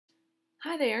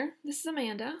Hi there, this is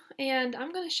Amanda, and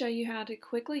I'm going to show you how to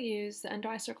quickly use the under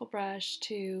eye circle brush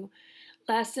to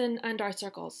lessen under eye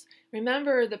circles.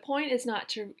 Remember, the point is not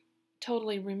to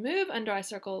totally remove under eye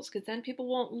circles because then people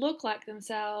won't look like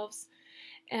themselves.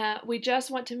 We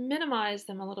just want to minimize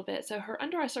them a little bit. So her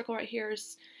under eye circle right here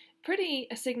is pretty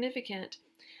significant.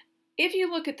 If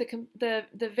you look at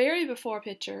the very before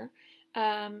picture,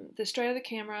 the straight of the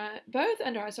camera, both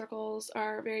under eye circles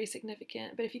are very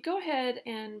significant. But if you go ahead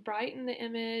and brighten the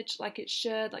image like it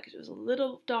should, like it was a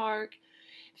little dark,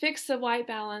 fix the white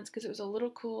balance because it was a little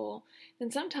cool, then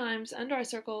sometimes under eye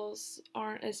circles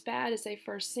aren't as bad as they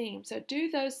first seem. So do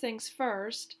those things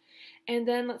first, and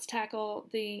then let's tackle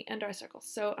the under eye circles.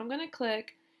 So I'm going to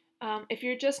click. If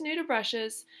you're just new to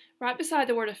brushes, right beside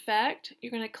the word effect,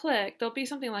 you're going to click. There'll be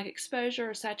something like exposure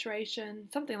or saturation,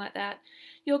 something like that.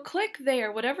 You'll click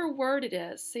there, whatever word it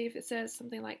is. See if it says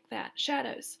something like that,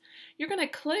 shadows. You're going to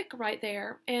click right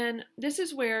there, and this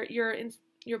is where your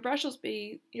brushes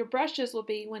will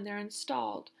be when they're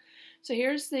installed. So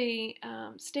here's the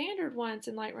standard ones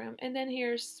in Lightroom, and then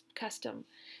here's custom.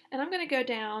 And I'm going to go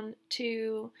down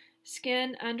to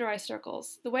skin under eye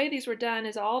circles. The way these were done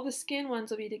is all the skin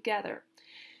ones will be together.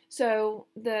 So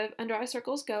the under eye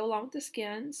circles go along with the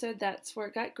skin, so that's where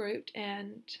it got grouped,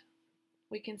 and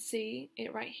we can see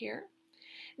it right here.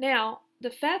 Now,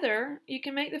 the feather, you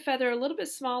can make the feather a little bit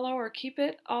smaller or keep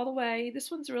it all the way.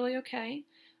 This one's really okay.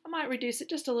 I might reduce it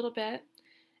just a little bit.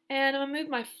 And I'm going to move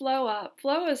my flow up.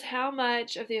 Flow is how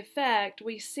much of the effect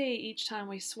we see each time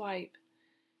we swipe.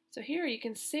 So here you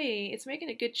can see it's making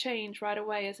a good change right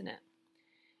away, isn't it?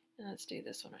 And let's do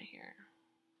this one right here.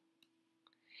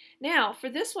 Now, for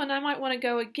this one, I might want to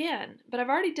go again, but I've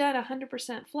already done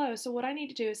 100% flow, so what I need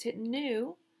to do is hit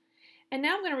New, and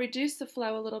now I'm going to reduce the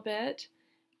flow a little bit,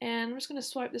 and I'm just going to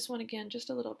swipe this one again just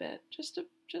a little bit, just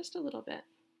a little bit.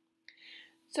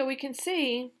 So we can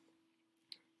see,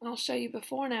 I'll show you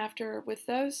before and after with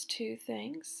those two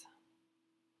things.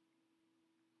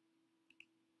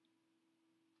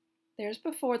 There's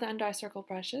before the under eye circle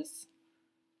brushes,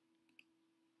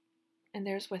 and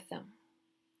there's with them.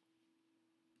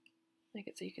 Make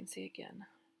it so you can see again.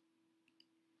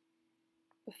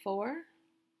 Before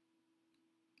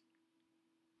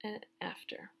and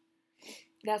after.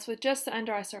 That's with just the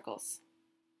under eye circles.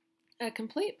 A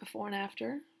complete before and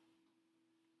after.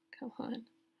 Come on.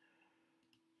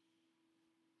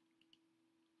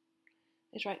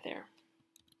 Is right there.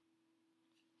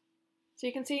 So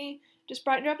you can see, just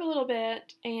brightened her up a little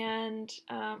bit and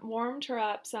warmed her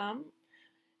up some,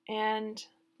 and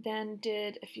then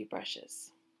did a few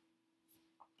brushes.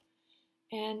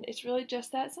 And it's really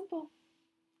just that simple.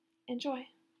 Enjoy.